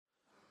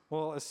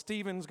Well, as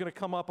Stephen's going to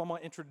come up, I'm going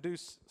to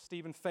introduce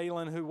Stephen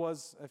Phelan, who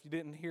was, if you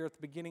didn't hear at the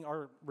beginning,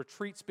 our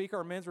retreat speaker,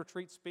 our men's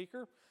retreat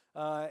speaker.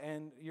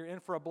 And you're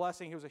in for a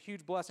blessing. He was a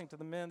huge blessing to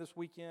the men this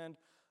weekend.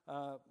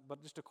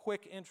 But just a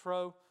quick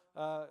intro.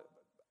 I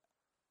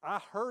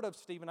heard of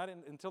Stephen. I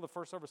didn't, until the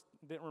first service,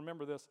 didn't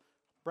remember this.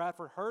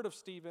 Bradford heard of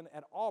Stephen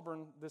at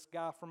Auburn, this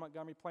guy from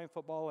Montgomery playing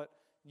football at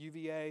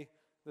UVA,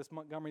 this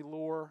Montgomery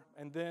lure.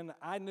 And then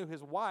I knew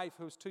his wife,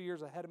 who was 2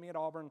 years ahead of me at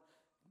Auburn.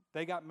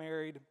 They got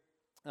married.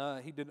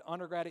 He did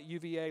undergrad at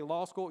UVA,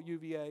 law school at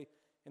UVA,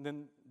 and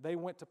then they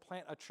went to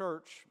plant a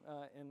church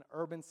in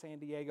urban San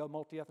Diego,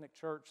 multi-ethnic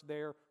church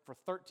there for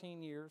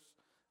 13 years.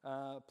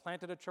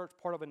 Planted a church,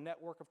 part of a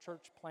network of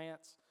church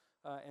plants,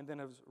 and then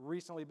has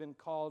recently been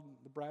called,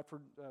 the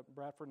Bradford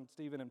and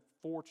Stephen and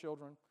 4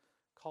 children,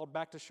 called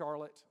back to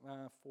Charlotte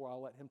for,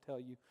 I'll let him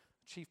tell you,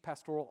 chief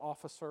pastoral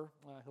officer.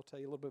 He'll tell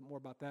you a little bit more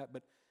about that,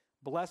 but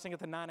blessing at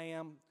the 9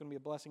 a.m. It's going to be a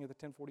blessing at the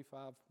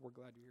 10:45. We're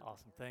glad you're here.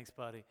 Awesome. Thanks,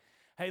 buddy.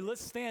 Hey,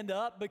 let's stand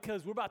up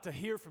because we're about to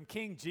hear from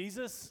King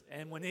Jesus.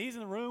 And when he's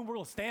in the room, we're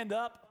going to stand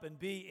up and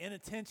be in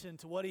attention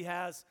to what he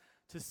has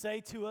to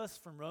say to us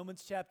from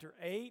Romans chapter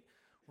 8.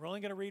 We're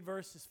only going to read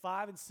verses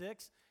 5 and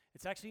 6.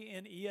 It's actually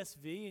in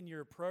ESV in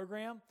your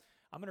program.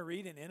 I'm going to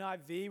read in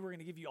NIV. We're going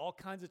to give you all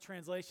kinds of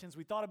translations.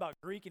 We thought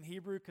about Greek and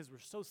Hebrew because we're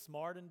so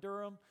smart in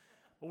Durham.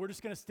 But we're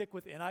just going to stick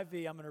with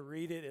NIV. I'm going to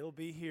read it. It'll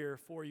be here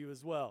for you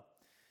as well.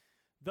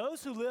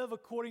 Those who live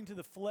according to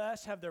the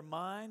flesh have their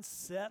minds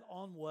set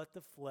on what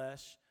the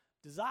flesh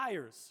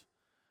desires.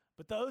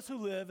 But those who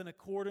live in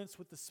accordance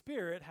with the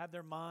Spirit have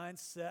their minds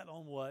set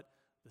on what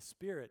the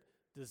Spirit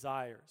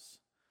desires.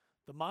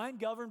 The mind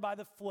governed by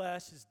the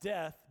flesh is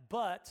death,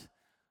 but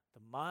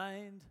the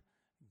mind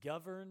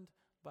governed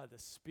by the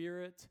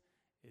Spirit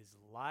is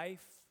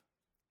life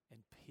and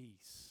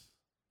peace.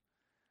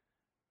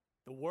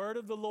 The word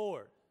of the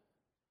Lord.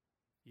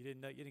 You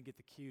didn't get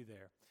the cue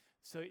there.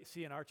 So,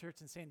 see, in our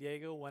church in San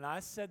Diego, when I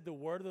said the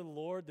word of the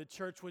Lord, the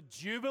church would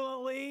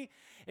jubilantly,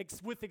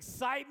 with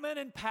excitement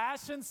and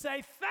passion,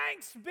 say,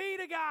 "Thanks be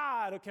to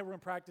God." Okay, we're going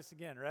to practice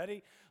again.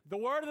 Ready? The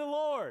word of the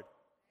Lord.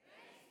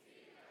 Thanks be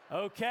to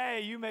God.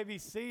 Okay, you may be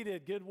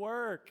seated. Good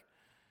work.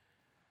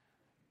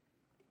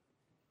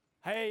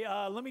 Hey,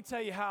 let me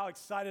tell you how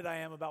excited I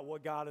am about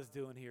what God is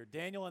doing here.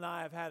 Daniel and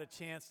I have had a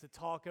chance to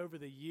talk over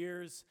the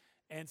years.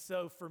 And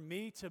so for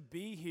me to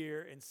be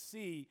here and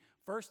see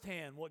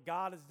firsthand what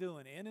God is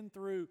doing in and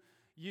through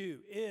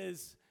you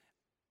is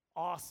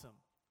awesome.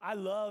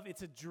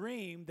 It's a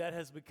dream that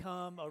has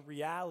become a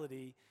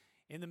reality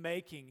in the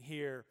making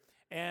here.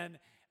 And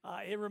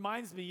it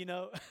reminds me,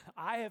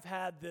 I have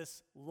had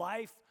this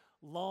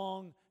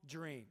lifelong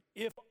dream.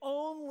 If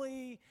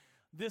only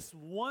this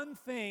one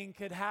thing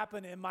could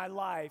happen in my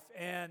life,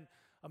 and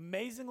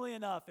amazingly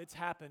enough, it's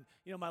happened.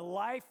 My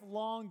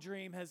lifelong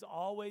dream has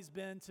always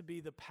been to be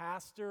the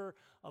pastor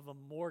of a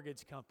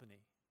mortgage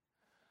company.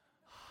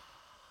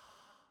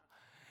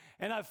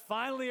 And I've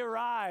finally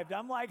arrived.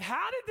 I'm like,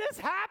 how did this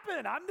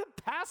happen? I'm the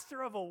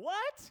pastor of a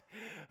what?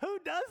 Who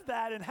does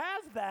that and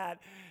has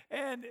that?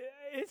 And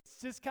it's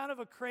just kind of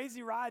a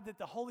crazy ride that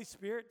the Holy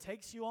Spirit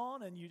takes you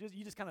on, and you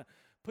just kind of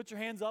put your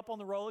hands up on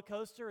the roller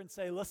coaster and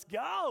say, "Let's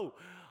go.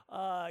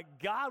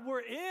 God,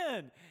 we're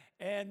in."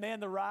 And man,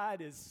 the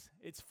ride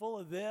it's full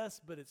of this,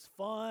 but it's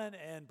fun.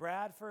 And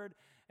Bradford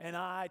and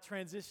I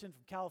transitioned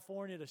from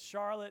California to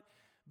Charlotte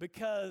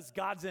because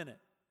God's in it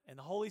and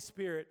the Holy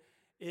Spirit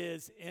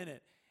is in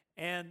it.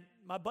 And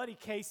my buddy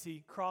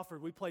Casey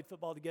Crawford, we played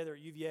football together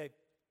at UVA,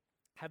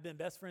 have been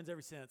best friends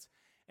ever since.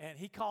 And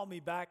he called me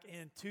back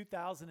in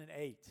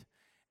 2008.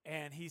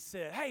 And he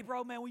said, "Hey,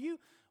 bro, man, will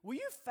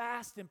you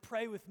fast and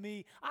pray with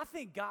me? I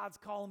think God's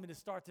calling me to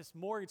start this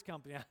mortgage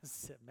company." I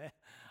said, "Man,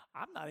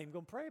 I'm not even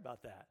going to pray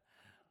about that."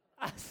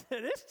 I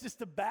said, "It's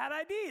just a bad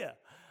idea.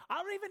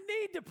 I don't even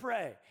need to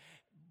pray.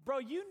 Bro,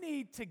 you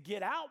need to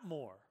get out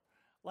more.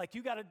 Like,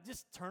 you got to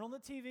just turn on the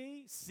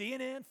TV,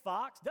 CNN,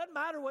 Fox, doesn't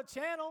matter what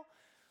channel.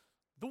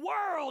 The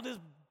world is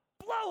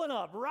blowing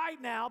up right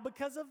now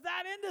because of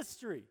that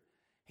industry."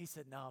 He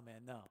said, "No,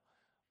 man, no.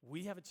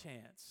 We have a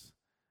chance.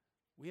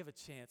 We have a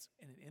chance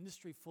in an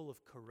industry full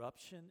of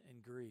corruption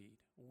and greed.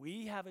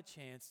 We have a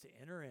chance to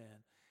enter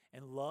in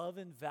and love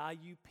and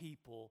value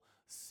people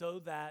so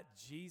that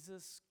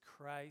Jesus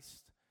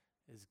Christ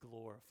is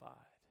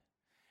glorified."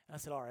 And I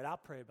said, "All right, I'll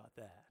pray about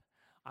that.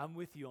 I'm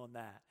with you on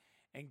that."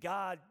 And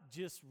God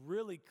just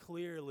really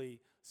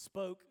clearly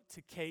spoke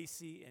to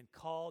Casey and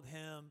called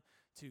him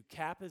to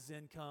cap his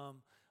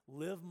income,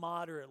 live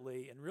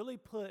moderately, and really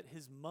put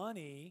his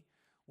money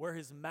where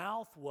his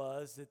mouth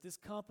was, that this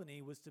company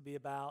was to be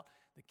about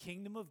the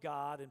kingdom of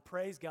God. And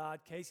praise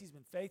God, Casey's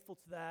been faithful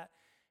to that.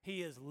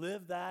 He has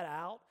lived that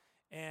out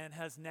and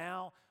has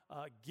now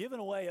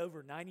given away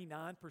over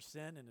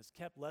 99% and has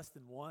kept less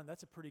than 1.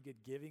 That's a pretty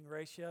good giving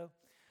ratio.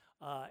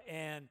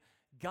 And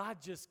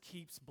God just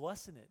keeps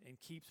blessing it and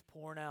keeps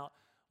pouring out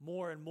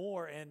more and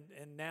more.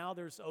 And now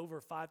there's over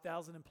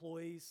 5,000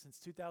 employees since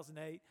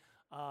 2008.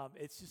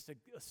 It's just a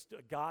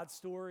God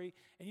story.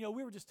 And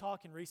we were just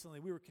talking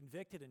recently, we were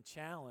convicted and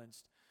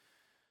challenged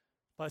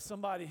by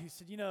somebody who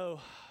said,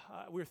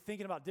 we were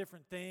thinking about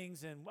different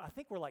things, and I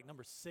think we're like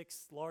number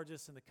 6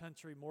 largest in the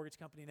country mortgage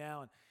company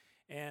now,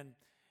 and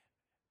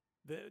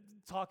the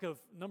talk of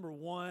number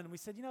 1, we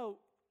said,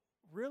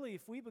 really,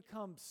 if we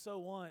become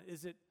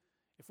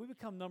if we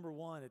become number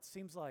 1, it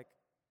seems like,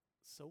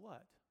 so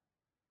what?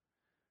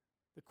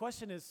 The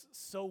question is,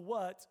 so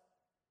what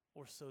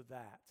or so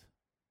that?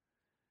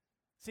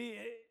 See,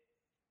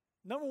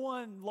 number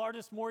 1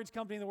 largest mortgage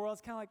company in the world,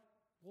 it's kind of like,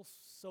 well,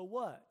 so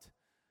what?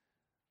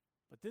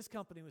 But this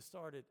company was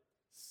started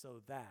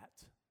so that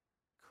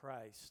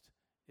Christ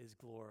is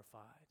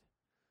glorified.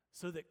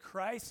 So that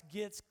Christ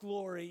gets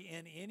glory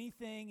in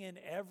anything and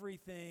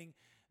everything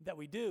that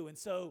we do. And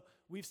so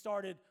we've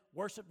started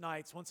worship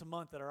nights once a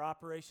month at our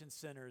operations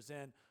centers,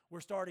 and we're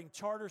starting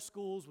charter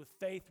schools with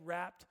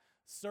faith-wrapped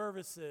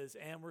services,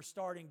 and we're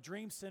starting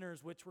dream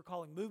centers, which we're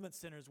calling movement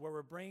centers, where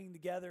we're bringing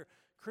together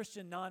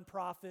Christian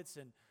nonprofits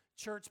and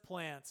church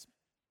plants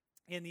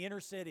in the inner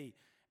city.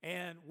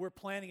 And we're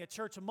planning a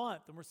church a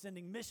month, and we're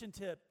sending mission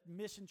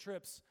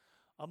trips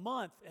a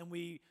month. And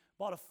we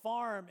bought a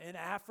farm in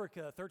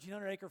Africa, a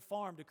 1,300-acre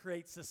farm, to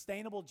create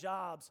sustainable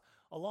jobs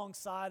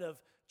alongside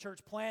of church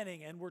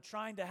planting. And we're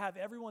trying to have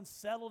everyone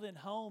settled in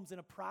homes in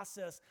a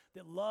process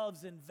that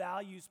loves and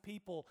values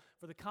people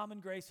for the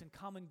common grace and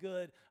common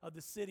good of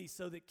the city,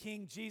 so that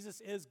King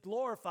Jesus is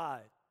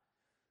glorified.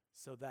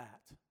 So that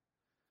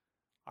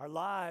our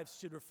lives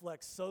should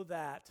reflect so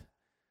that,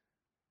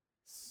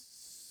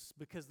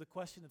 because the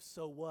question of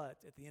so what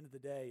at the end of the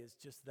day is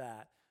just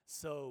that.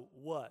 So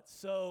what?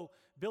 So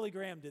Billy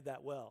Graham did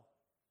that well.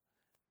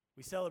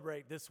 We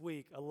celebrate this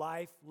week a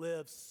life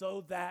lived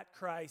so that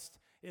Christ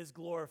is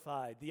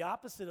glorified. The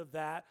opposite of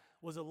that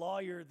was a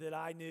lawyer that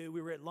I knew.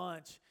 We were at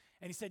lunch,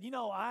 and he said,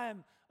 I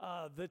am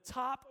the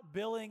top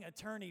billing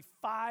attorney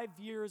 5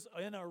 years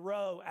in a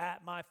row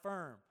at my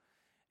firm.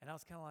 And I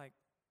was kind of like,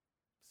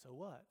 so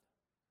what?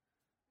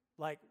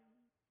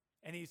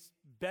 And he's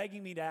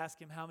begging me to ask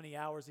him how many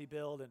hours he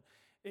billed. And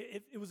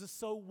it was a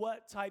so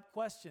what type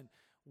question.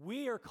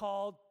 We are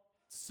called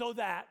so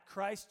that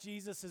Christ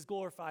Jesus is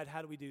glorified.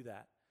 How do we do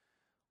that?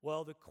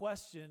 Well, the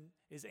question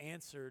is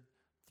answered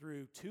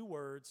through 2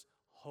 words: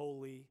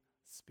 Holy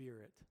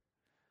Spirit.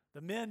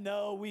 The men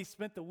know we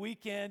spent the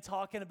weekend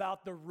talking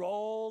about the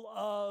role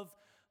of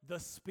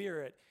the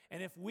Spirit.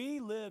 And if we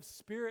live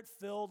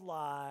Spirit-filled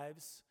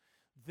lives,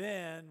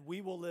 then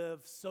we will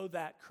live so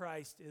that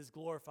Christ is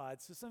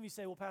glorified. So some of you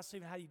say, well, Pastor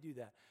Stephen, how do you do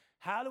that?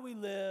 How do we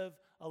live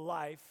a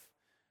life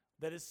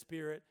that is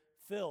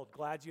Spirit-filled?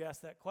 Glad you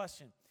asked that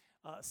question.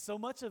 So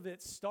much of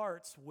it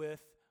starts with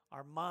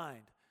our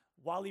mind.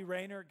 Wally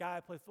Rayner, a guy I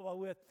play football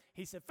with,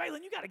 he said,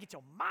 Phelan, you got to get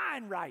your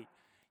mind right.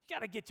 You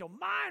got to get your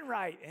mind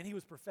right. And he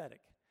was prophetic.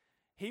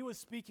 He was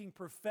speaking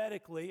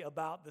prophetically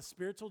about the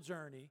spiritual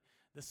journey,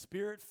 the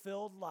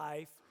Spirit-filled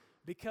life,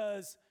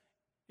 because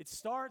it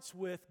starts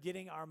with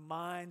getting our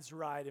minds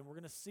right. And we're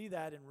going to see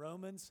that in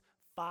Romans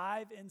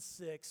 5 and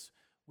 6.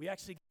 We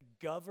actually get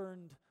a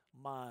governed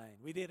mind.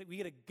 We get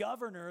a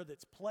governor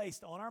that's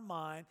placed on our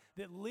mind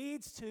that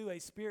leads to a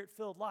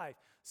Spirit-filled life.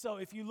 So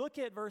if you look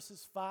at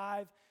verses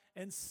 5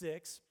 and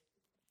 6,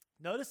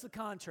 notice the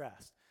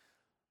contrast.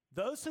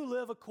 Those who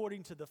live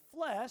according to the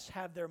flesh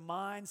have their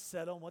minds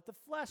set on what the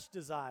flesh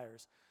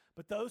desires.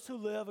 But those who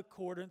live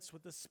accordance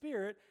with the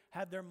Spirit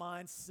have their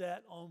minds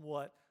set on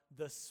what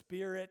the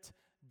Spirit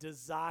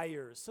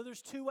desires. So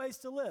there's 2 ways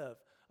to live: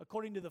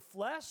 according to the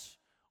flesh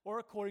or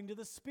according to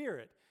the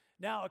Spirit.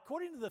 Now,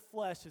 according to the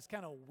flesh is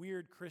kind of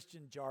weird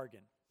Christian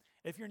jargon.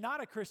 If you're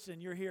not a Christian,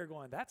 you're here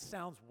going, that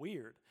sounds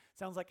weird.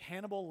 Sounds like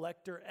Hannibal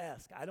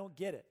Lecter-esque. I don't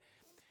get it.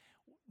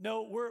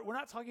 No, we're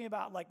not talking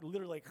about like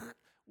literally,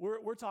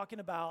 we're talking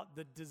about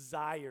the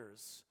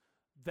desires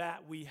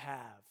that we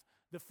have.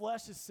 The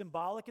flesh is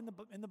symbolic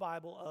in the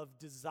Bible of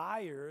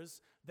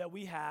desires that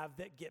we have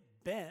that get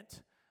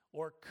bent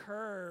or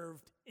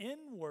curved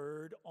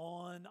inward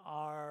on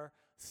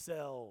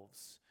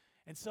ourselves.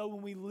 And so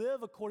when we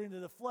live according to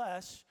the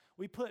flesh,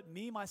 we put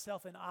me,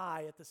 myself, and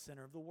I at the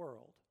center of the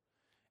world.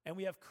 And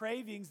we have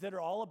cravings that are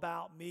all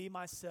about me,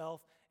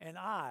 myself, and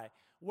I.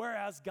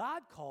 Whereas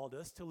God called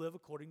us to live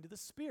according to the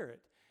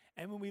Spirit.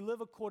 And when we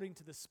live according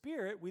to the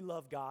Spirit, we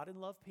love God and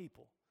love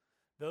people.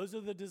 Those are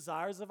the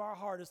desires of our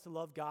heart, is to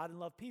love God and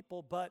love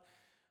people. But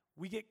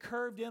we get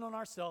curved in on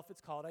ourselves.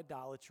 It's called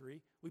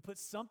idolatry. We put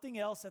something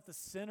else at the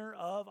center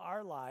of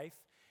our life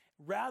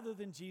rather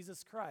than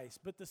Jesus Christ.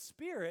 But the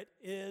Spirit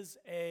is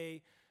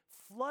a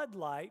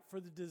floodlight for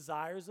the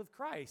desires of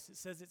Christ. It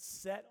says it's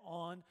set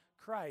on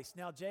Christ.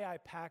 Now, J.I.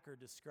 Packer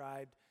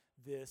described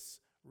this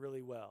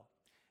really well.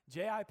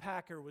 J.I.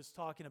 Packer was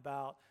talking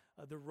about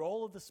the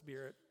role of the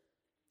Spirit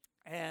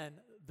and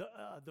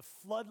the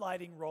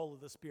floodlighting role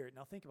of the Spirit.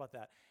 Now, think about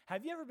that.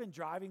 Have you ever been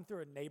driving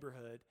through a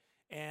neighborhood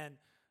and,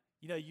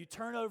 you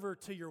turn over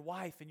to your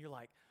wife and you're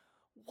like,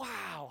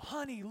 wow,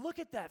 honey, look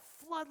at that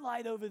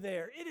floodlight over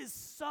there. It is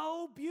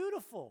so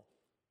beautiful.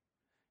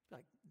 You're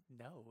like,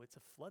 no, it's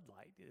a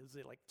floodlight. It was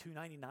like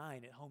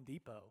 $2.99 at Home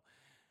Depot.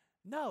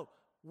 No,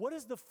 what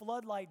does the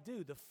floodlight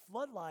do? The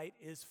floodlight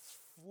is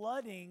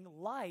flooding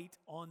light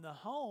on the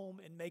home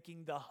and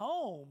making the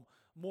home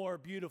more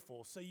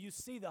beautiful. So you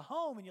see the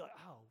home and you're like,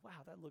 oh,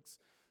 wow, that looks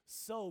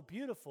so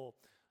beautiful.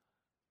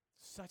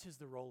 Such is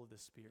the role of the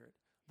Spirit.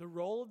 The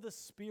role of the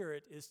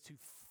Spirit is to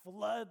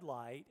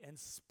floodlight and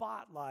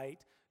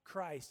spotlight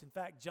Christ. In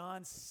fact,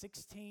 John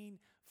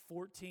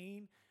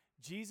 16:14,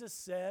 Jesus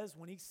says,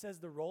 when he says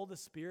the role of the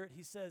Spirit,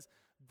 he says,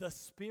 the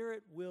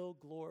Spirit will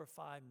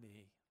glorify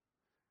me.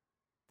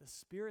 The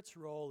Spirit's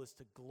role is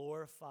to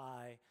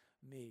glorify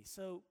me.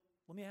 So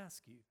let me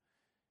ask you,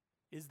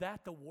 is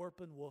that the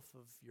warp and woof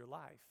of your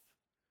life?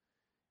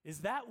 Is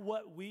that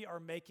what we are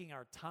making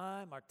our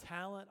time, our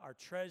talent, our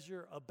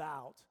treasure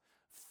about?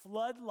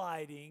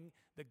 Floodlighting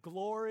the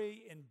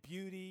glory and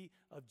beauty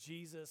of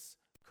Jesus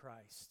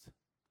Christ.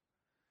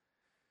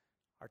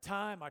 Our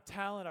time, our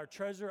talent, our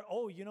treasure.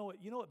 Oh, you know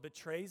what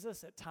betrays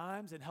us at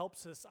times and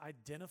helps us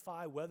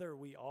identify whether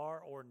we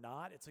are or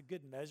not? It's a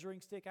good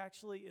measuring stick,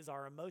 actually, is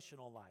our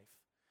emotional life.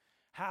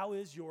 How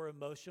is your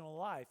emotional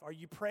life? Are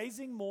you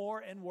praising more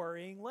and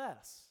worrying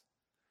less?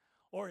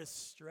 Or is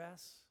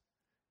stress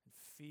and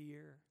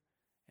fear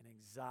and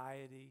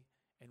anxiety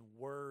and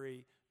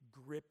worry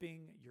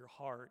gripping your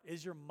heart?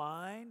 Is your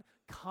mind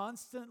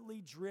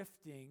constantly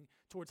drifting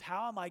towards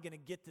how am I going to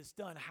get this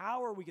done?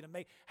 How are we going to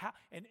make,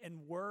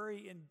 and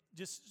worry and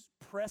just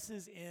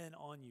presses in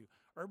on you.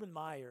 Urban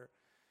Meyer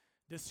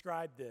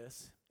described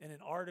this in an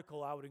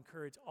article I would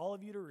encourage all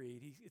of you to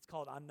read. It's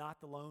called I'm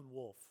Not the Lone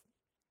Wolf.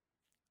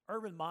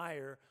 Urban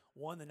Meyer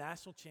won the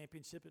national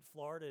championship at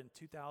Florida in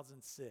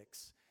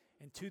 2006.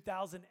 In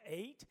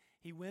 2008,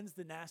 he wins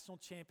the national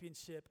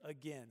championship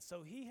again.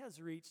 So he has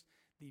reached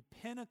the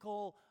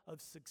pinnacle of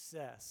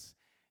success.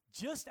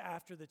 Just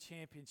after the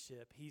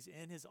championship, he's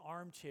in his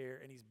armchair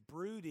and he's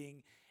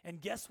brooding. And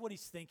guess what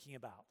he's thinking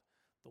about?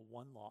 The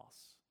one loss.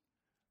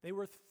 They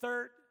were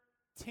 13-1.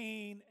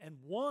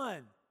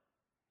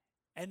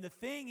 And the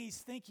thing he's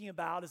thinking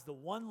about is the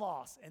one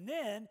loss. And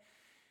then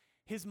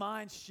his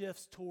mind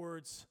shifts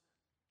towards,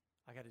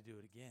 I got to do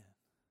it again.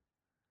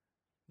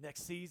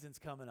 Next season's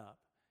coming up.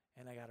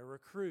 And I got to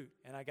recruit.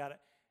 And I got to...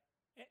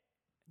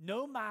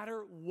 No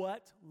matter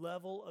what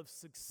level of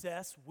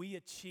success we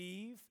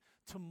achieve,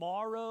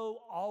 tomorrow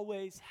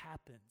always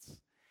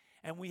happens.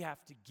 And we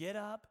have to get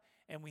up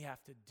and we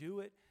have to do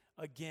it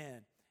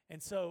again.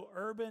 And so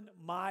Urban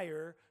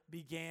Meyer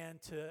began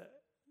to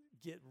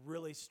get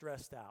really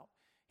stressed out.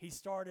 He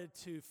started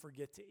to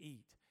forget to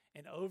eat.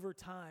 And over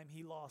time,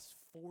 he lost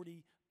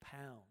 40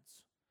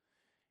 pounds.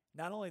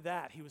 Not only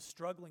that, he was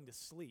struggling to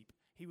sleep.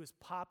 He was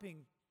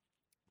popping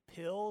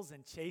pills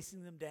and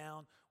chasing them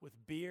down with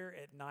beer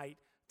at night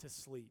to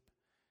sleep.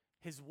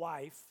 His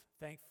wife,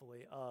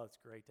 thankfully, oh, it's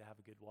great to have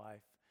a good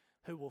wife,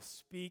 who will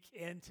speak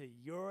into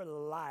your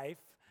life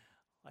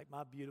like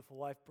my beautiful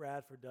wife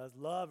Bradford does.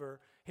 Love her.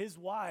 His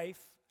wife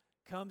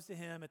comes to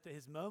him at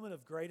his moment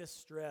of greatest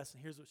stress,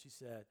 and here's what she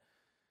said.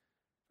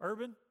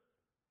 Urban,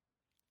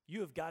 you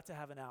have got to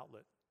have an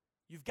outlet.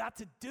 You've got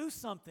to do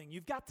something.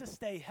 You've got to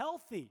stay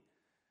healthy.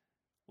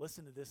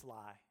 Listen to this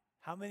lie.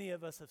 How many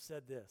of us have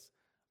said this?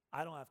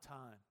 I don't have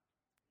time.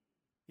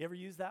 You ever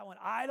use that one?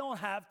 I don't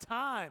have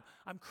time.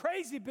 I'm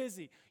crazy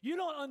busy. You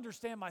don't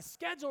understand my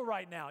schedule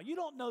right now. You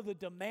don't know the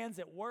demands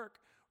at work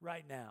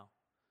right now.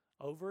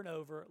 Over and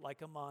over,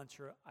 like a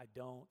mantra, I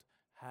don't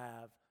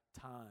have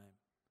time.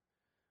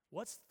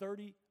 What's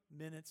 30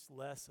 minutes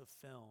less of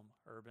film,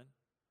 Urban?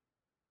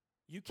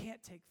 You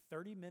can't take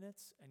 30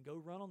 minutes and go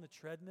run on the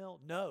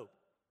treadmill? No,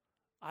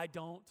 I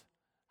don't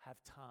have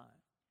time.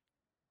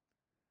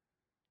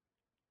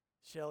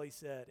 Shelley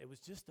said it was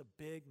just a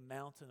big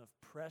mountain of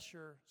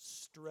pressure,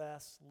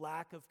 stress,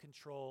 lack of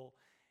control,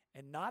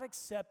 and not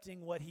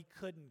accepting what he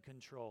couldn't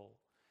control.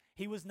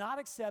 He was not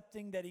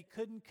accepting that he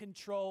couldn't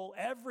control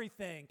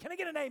everything. Can I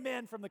get an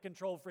amen from the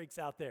control freaks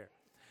out there?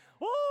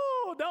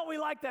 Woo! Don't we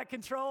like that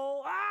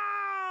control?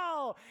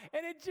 Ow!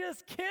 And it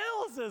just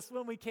kills us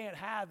when we can't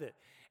have it.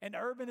 And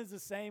Urban is the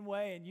same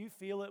way, and you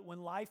feel it.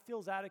 When life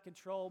feels out of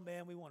control,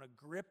 man, we want to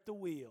grip the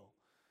wheel.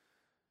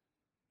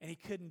 And he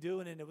couldn't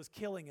do it, and it was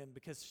killing him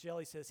because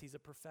Shelley says he's a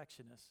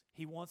perfectionist.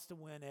 He wants to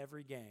win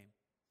every game.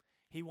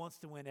 He wants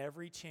to win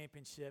every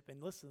championship.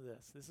 And listen to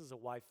this. This is a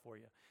wife for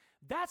you.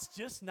 That's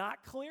just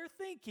not clear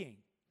thinking.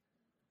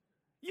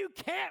 You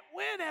can't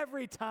win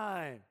every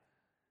time.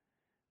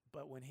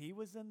 But when he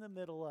was in the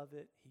middle of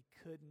it, he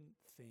couldn't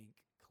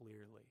think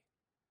clearly.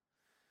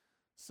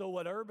 So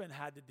what Urban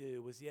had to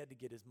do was he had to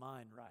get his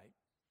mind right.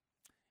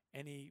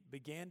 And he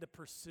began to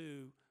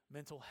pursue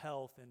mental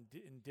health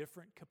in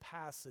different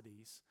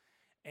capacities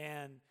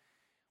and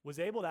was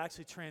able to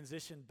actually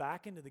transition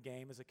back into the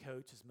game as a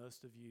coach, as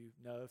most of you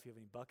know if you have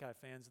any Buckeye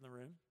fans in the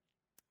room.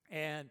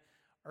 And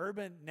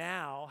Urban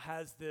now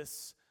has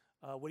this,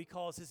 what he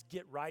calls his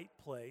get right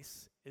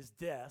place, his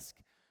desk,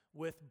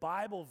 with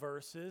Bible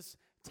verses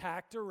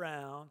tacked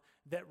around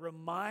that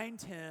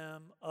remind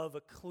him of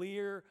a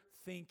clear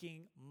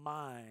thinking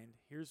mind.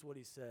 Here's what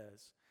he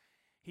says.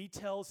 He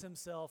tells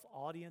himself,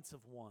 audience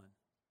of one.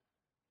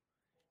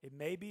 It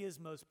may be his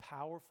most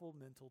powerful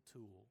mental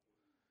tool.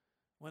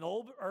 When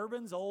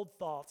Urban's old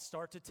thoughts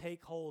start to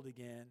take hold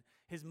again,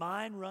 his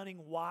mind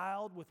running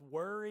wild with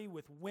worry,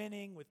 with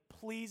winning, with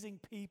pleasing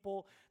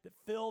people that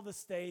fill the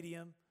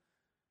stadium,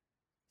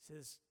 he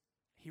says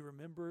he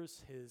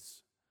remembers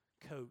his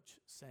coach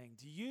saying,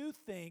 do you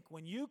think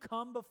when you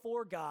come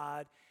before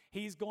God,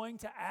 he's going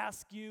to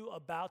ask you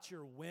about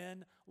your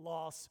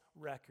win-loss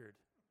record?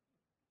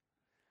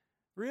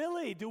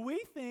 Really? Do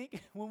we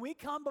think when we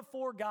come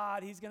before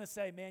God, he's going to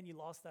say, man, you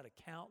lost that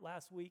account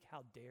last week?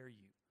 How dare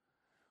you?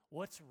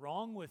 What's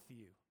wrong with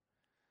you?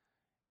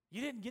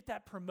 You didn't get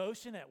that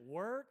promotion at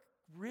work?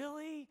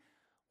 Really?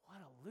 What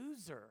a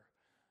loser.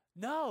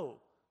 No.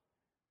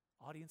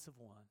 Audience of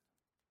one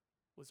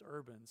was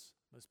Urban's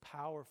most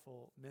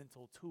powerful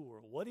mental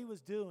tool. What he was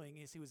doing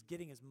is he was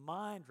getting his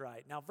mind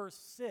right. Now, verse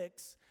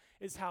 6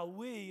 is how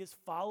we, as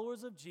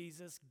followers of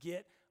Jesus,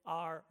 get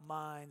our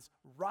minds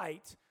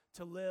right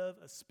to live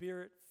a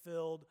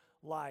spirit-filled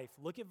life.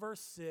 Look at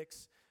verse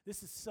 6.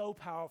 This is so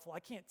powerful. I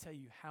can't tell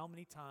you how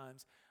many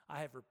times I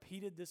have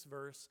repeated this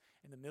verse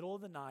in the middle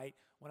of the night.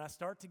 When I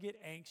start to get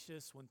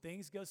anxious, when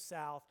things go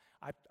south,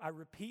 I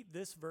repeat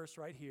this verse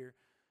right here.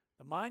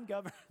 The mind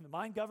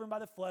governed by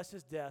the flesh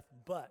is death,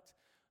 but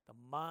the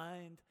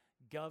mind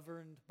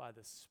governed by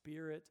the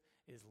Spirit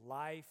is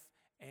life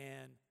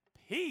and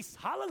peace.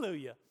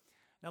 Hallelujah.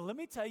 Now, let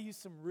me tell you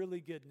some really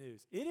good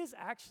news. It is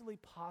actually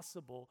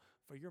possible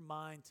for your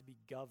mind to be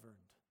governed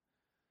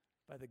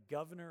by the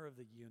governor of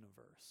the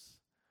universe.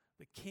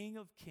 The King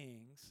of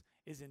Kings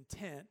is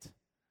intent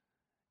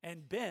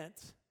and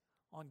bent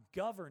on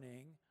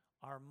governing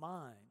our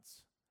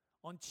minds,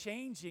 on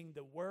changing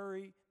the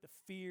worry, the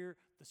fear,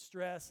 the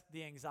stress,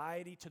 the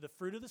anxiety to the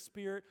fruit of the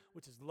Spirit,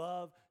 which is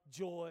love,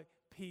 joy,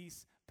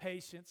 peace,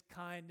 patience,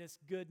 kindness,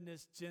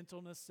 goodness,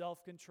 gentleness,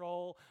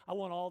 self-control. I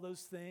want all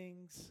those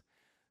things.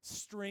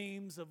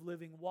 Streams of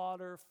living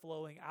water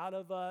flowing out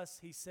of us.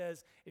 He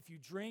says, if you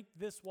drink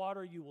this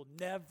water, you will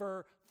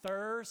never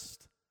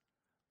thirst.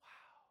 Wow.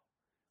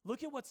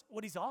 Look at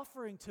what he's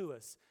offering to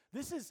us.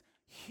 This is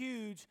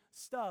huge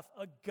stuff,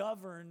 a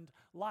governed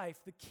life.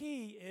 The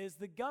key is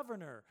the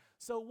governor.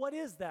 So what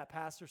is that,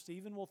 Pastor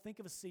Stephen? Well, think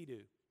of a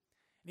Sea-Doo.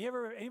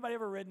 Anybody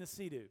ever ridden a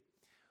Sea-Doo?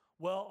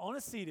 Well, on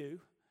a Sea-Doo,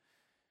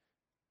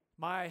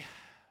 my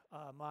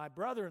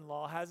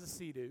brother-in-law has a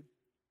Sea-Doo,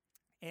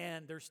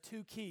 and there's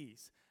 2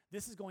 keys.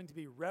 This is going to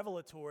be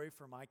revelatory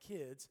for my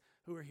kids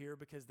who are here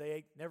because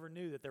they never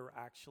knew that there were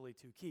actually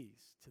 2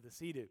 keys to the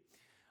Sea-Doo.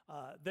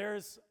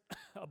 There's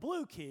a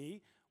blue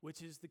key,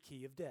 which is the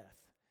key of death.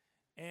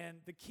 And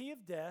the key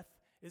of death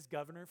is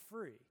governor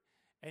free.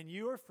 And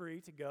you are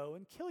free to go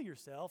and kill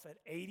yourself at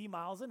 80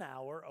 miles an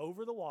hour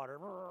over the water.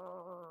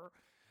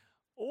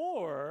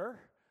 Or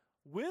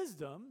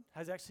wisdom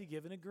has actually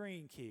given a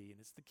green key, and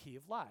it's the key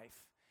of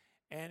life.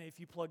 And if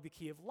you plug the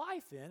key of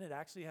life in, it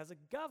actually has a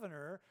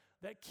governor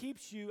that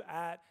keeps you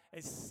at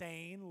a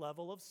sane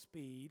level of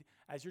speed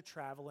as you're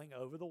traveling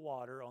over the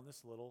water on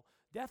this little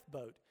death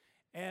boat.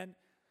 And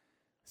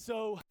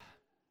so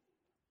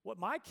what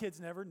my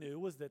kids never knew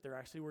was that there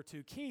actually were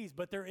 2 keys,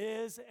 but there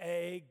is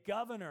a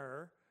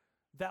governor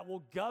that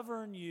will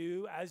govern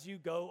you as you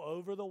go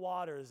over the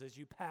waters. As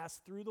you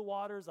pass through the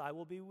waters, I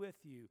will be with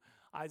you,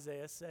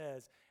 Isaiah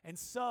says. And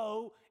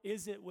so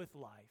is it with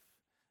life.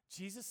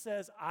 Jesus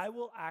says, I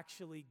will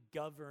actually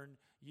govern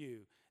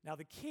you. Now,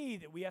 the key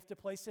that we have to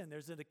place in,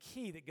 there's a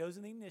key that goes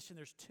in the ignition.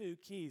 There's 2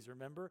 keys,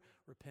 remember?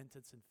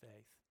 Repentance and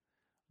faith,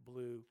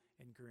 blue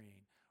and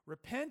green.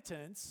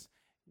 Repentance,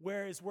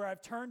 where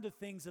I've turned to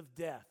things of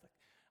death.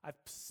 I've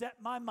set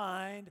my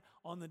mind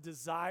on the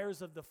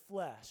desires of the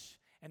flesh.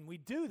 And we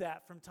do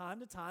that from time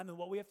to time. And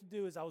what we have to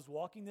do is, I was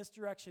walking this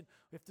direction.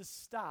 We have to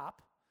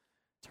stop,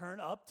 turn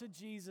up to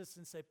Jesus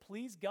and say,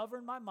 please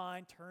govern my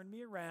mind, turn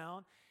me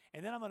around.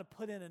 And then I'm going to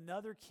put in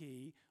another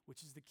key,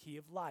 which is the key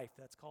of life.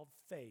 That's called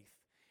faith.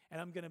 And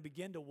I'm going to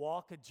begin to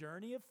walk a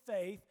journey of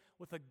faith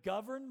with a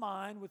governed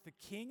mind, with the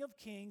King of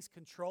Kings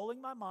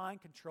controlling my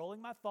mind,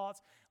 controlling my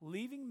thoughts,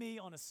 leaving me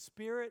on a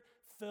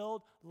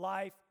spirit-filled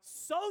life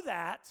so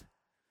that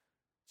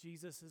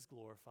Jesus is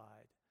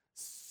glorified.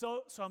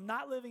 So I'm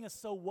not living a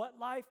so what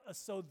life, a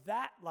so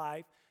that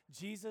life.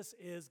 Jesus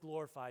is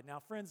glorified. Now,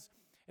 friends,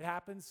 it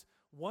happens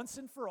once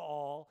and for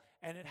all,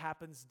 and it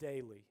happens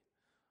daily.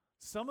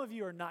 Some of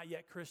you are not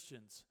yet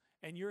Christians,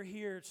 and you're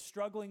here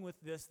struggling with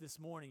this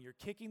morning. You're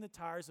kicking the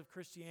tires of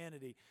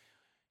Christianity.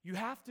 You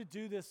have to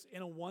do this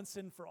in a once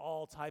and for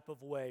all type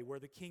of way where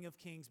the King of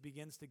Kings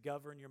begins to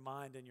govern your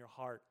mind and your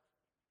heart.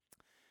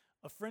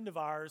 A friend of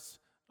ours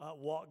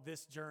walked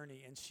this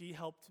journey, and she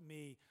helped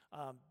me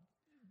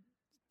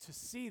to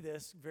see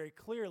this very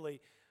clearly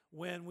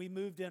when we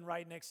moved in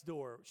right next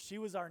door. She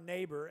was our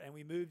neighbor, and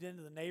we moved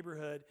into the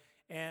neighborhood,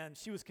 and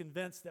she was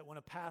convinced that when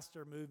a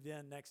pastor moved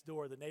in next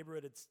door, the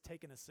neighborhood had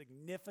taken a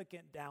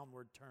significant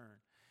downward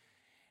turn.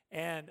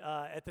 And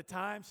at the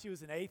time, she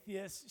was an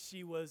atheist.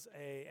 She was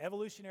an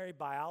evolutionary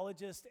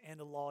biologist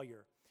and a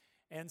lawyer.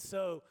 And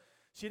so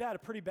she'd had a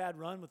pretty bad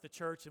run with the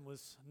church and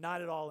was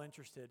not at all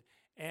interested.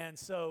 And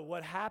so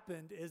what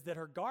happened is that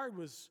her guard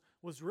was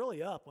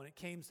really up when it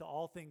came to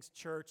all things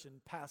church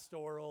and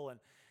pastoral.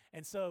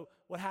 And so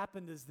what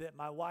happened is that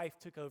my wife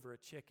took over a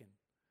chicken.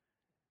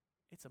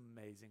 It's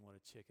amazing what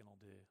a chicken will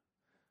do.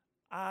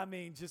 I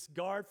mean, just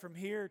guard from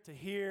here to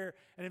here,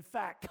 and in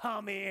fact,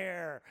 come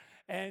here,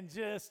 and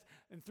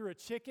through a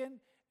chicken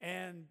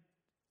and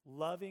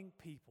loving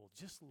people,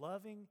 just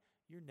loving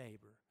your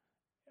neighbor.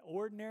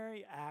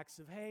 Ordinary acts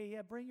of, hey,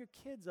 yeah, bring your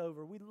kids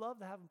over. We'd love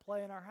to have them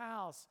play in our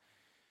house.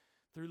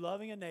 Through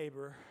loving a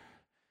neighbor,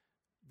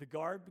 the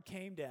guard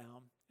came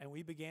down, and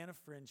we began a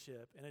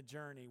friendship and a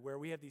journey where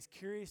we have these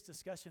curious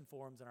discussion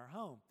forums in our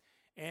home.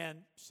 And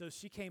so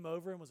she came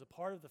over and was a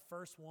part of the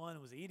first one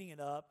and was eating it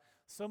up,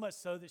 so much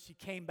so that she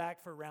came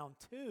back for round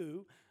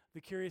 2, the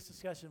Curious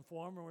Discussion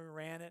Forum, and we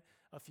ran it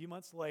a few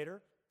months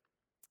later.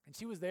 And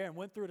she was there and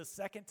went through it a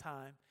second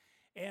time.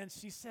 And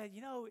she said,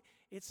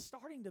 it's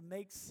starting to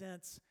make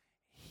sense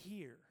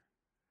here.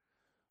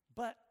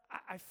 But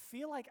I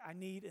feel like I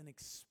need an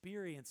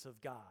experience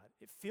of God.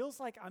 It feels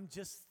like I'm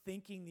just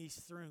thinking these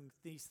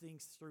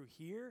things through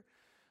here.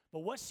 But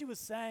what she was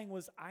saying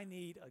was, I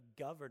need a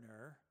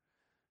governor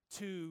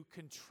to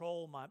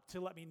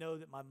to let me know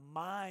that my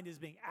mind is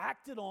being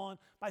acted on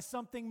by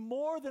something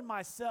more than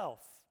myself.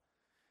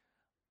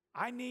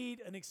 I need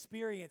an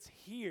experience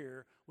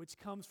here which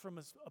comes from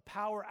a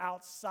power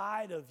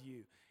outside of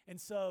you.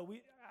 And so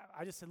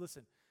I just said,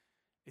 listen,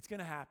 it's going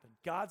to happen.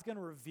 God's going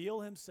to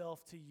reveal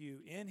himself to you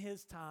in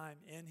his time,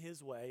 in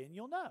his way, and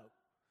you'll know.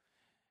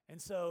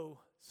 And so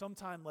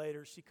sometime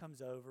later, she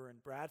comes over,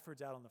 and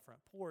Bradford's out on the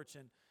front porch,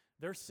 and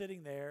they're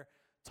sitting there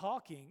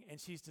talking, and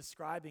she's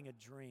describing a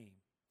dream.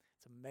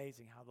 It's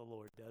amazing how the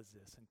Lord does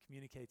this and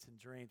communicates in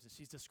dreams. And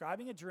she's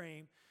describing a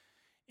dream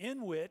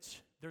in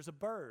which there's a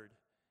bird,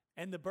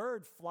 and the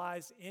bird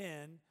flies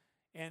in,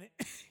 and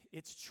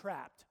it's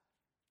trapped.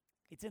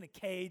 It's in a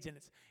cage, and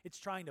it's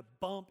trying to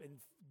bump and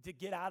to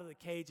get out of the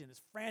cage, and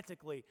it's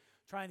frantically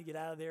trying to get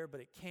out of there,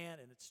 but it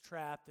can't, and it's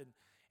trapped.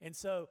 And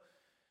so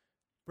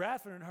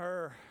Bradford and her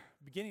are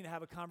beginning to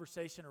have a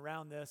conversation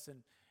around this,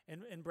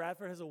 and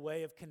Bradford has a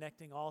way of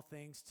connecting all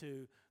things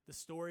to the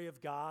story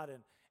of God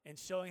and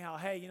showing how,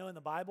 hey, in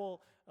the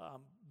Bible,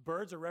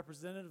 birds are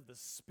representative of the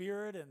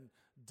Spirit and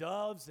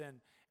doves,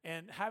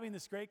 and having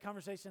this great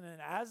conversation.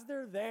 And as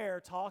they're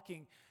there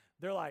talking,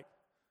 they're like,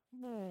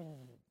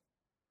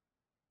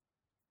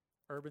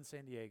 Urban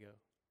San Diego,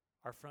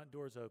 our front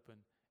door's open,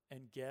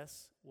 and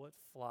guess what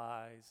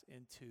flies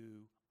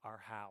into our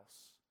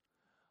house?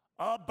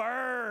 A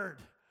bird!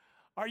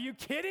 Are you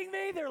kidding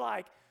me? They're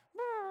like,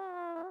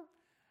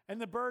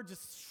 and the bird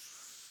just,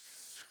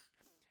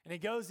 and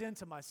it goes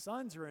into my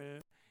son's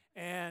room,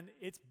 and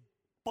it's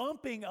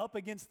bumping up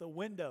against the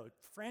window,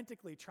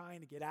 frantically trying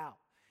to get out.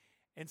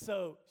 And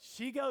so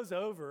she goes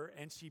over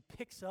and she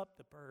picks up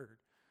the bird.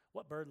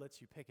 What bird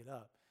lets you pick it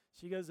up?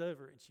 She goes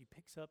over and she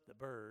picks up the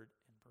bird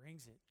and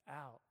brings it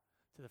out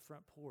to the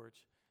front porch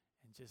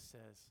and just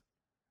says,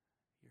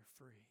 "You're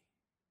free."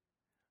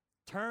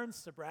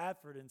 Turns to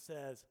Bradford and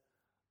says,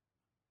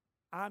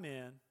 "I'm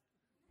in."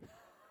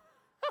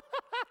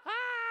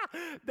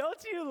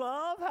 Don't you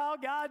love how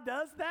God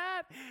does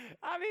that?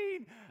 I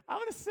mean, I'm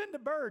going to send a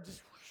bird.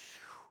 Just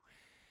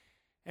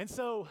and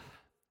so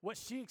what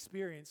she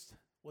experienced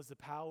was the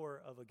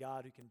power of a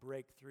God who can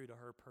break through to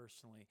her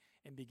personally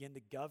and begin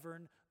to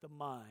govern the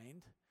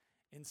mind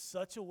in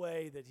such a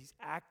way that he's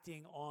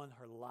acting on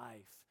her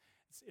life.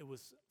 It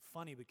was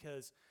funny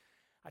because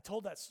I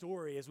told that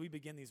story as we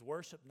begin these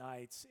worship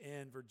nights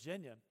in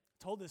Virginia.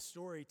 I told this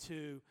story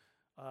to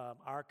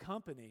our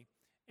company,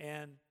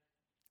 and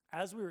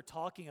as we were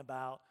talking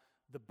about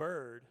the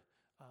bird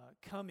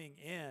coming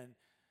in,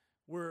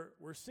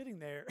 we're sitting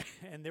there,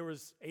 and there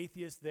was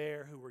atheists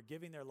there who were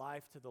giving their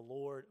life to the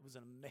Lord. It was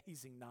an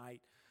amazing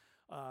night.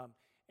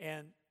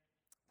 And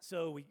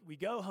so we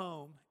go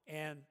home,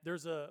 and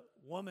there's a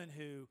woman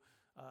who,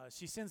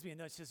 she sends me a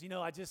note. She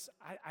says,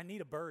 I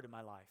need a bird in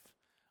my life.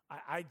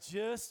 I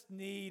just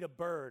need a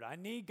bird. I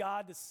need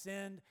God to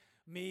send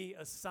me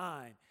a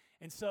sign.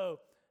 And so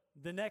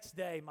the next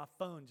day, my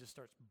phone just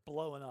starts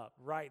blowing up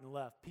right and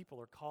left. People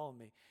are calling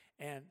me,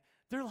 and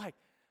they're like,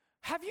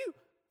 have you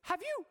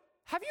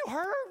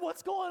heard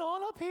what's going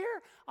on up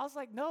here? I was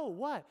like, no,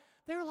 what?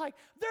 They were like,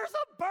 there's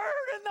a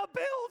bird in the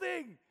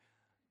building.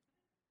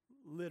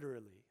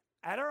 Literally,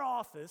 at our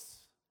office,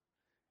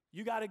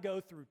 you got to go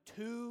through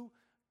 2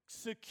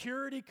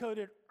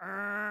 security-coded,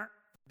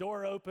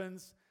 door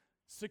opens,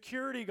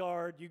 security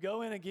guard, you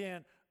go in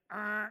again,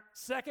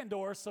 second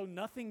door, so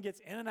nothing gets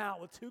in and out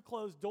with 2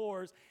 closed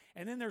doors,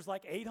 and then there's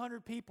like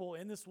 800 people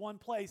in this one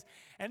place,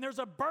 and there's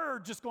a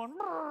bird just going,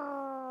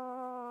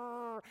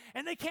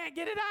 and they can't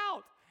get it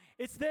out.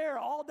 It's there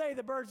all day.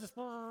 The bird's just,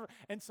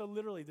 and so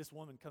literally this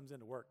woman comes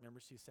into work. Remember,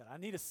 she said, I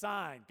need a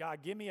sign. God,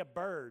 give me a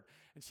bird.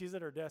 And she's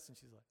at her desk, and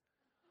she's like,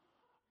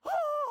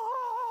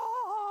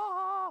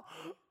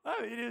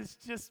 I mean, it is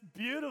just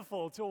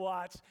beautiful to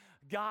watch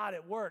God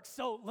at work.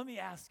 So let me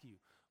ask you,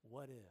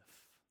 what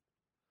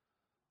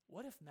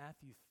if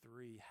Matthew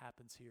 3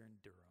 happens here in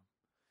Durham,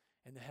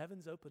 and the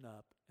heavens open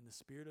up, and the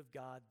Spirit of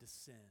God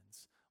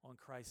descends on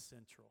Christ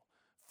Central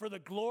for the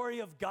glory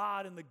of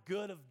God and the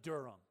good of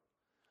Durham?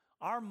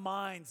 our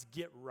minds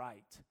get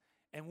right.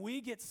 And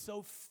we get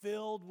so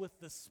filled with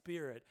the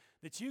Spirit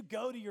that you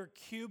go to your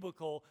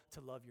cubicle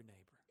to love your neighbor.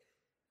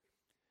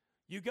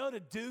 You go to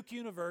Duke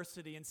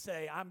University and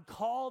say, I'm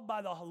called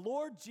by the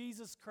Lord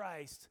Jesus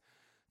Christ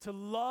to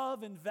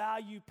love and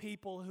value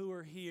people who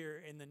are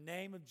here in the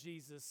name of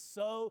Jesus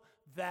so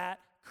that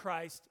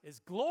Christ is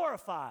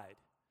glorified.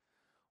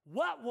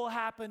 What will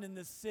happen in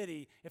this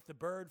city if the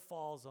bird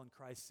falls on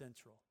Christ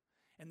Central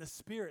and the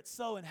Spirit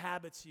so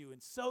inhabits you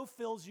and so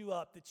fills you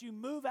up that you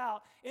move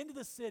out into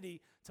the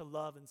city to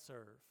love and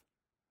serve?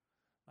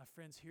 My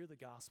friends, hear the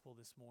gospel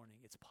this morning.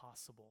 It's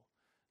possible.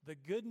 The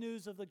good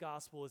news of the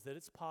gospel is that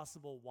it's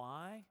possible.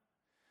 Why?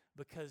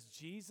 Because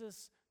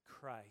Jesus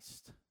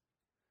Christ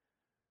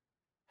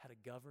had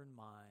a governed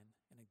mind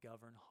and a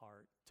governed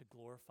heart to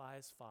glorify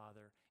his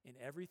Father in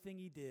everything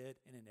he did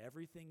and in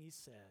everything he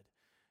said.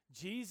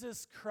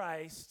 Jesus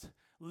Christ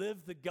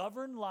lived the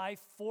governed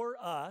life for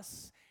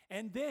us,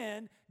 and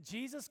then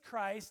Jesus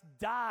Christ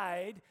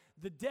died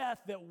the death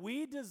that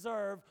we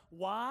deserve.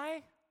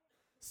 Why?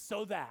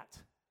 So that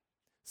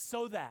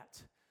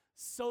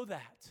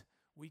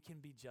we can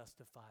be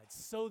justified,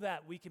 so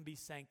that we can be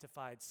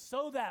sanctified,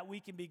 so that we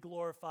can be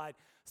glorified,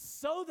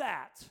 so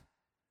that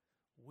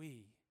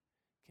we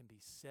can be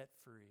set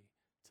free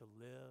to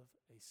live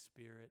a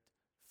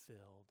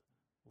Spirit-filled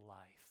life.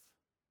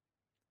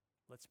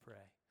 Let's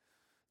pray.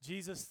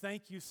 Jesus,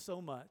 thank you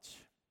so much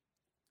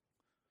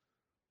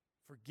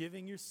for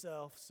giving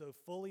yourself so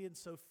fully and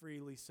so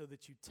freely so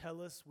that you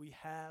tell us we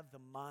have the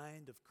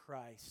mind of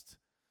Christ.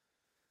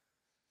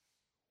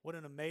 What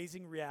an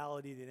amazing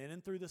reality that in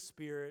and through the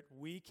Spirit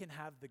we can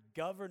have the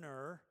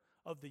governor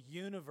of the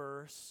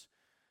universe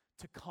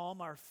to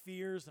calm our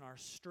fears and our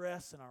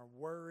stress and our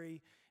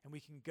worry, and we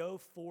can go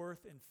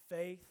forth in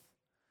faith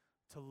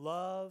to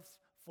love,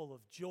 full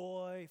of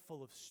joy,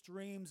 full of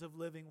streams of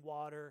living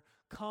water.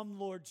 Come,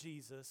 Lord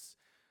Jesus,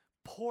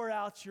 pour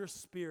out your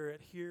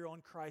Spirit here on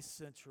Christ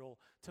Central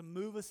to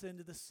move us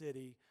into the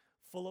city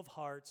full of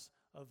hearts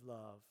of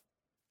love.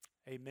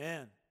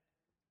 Amen.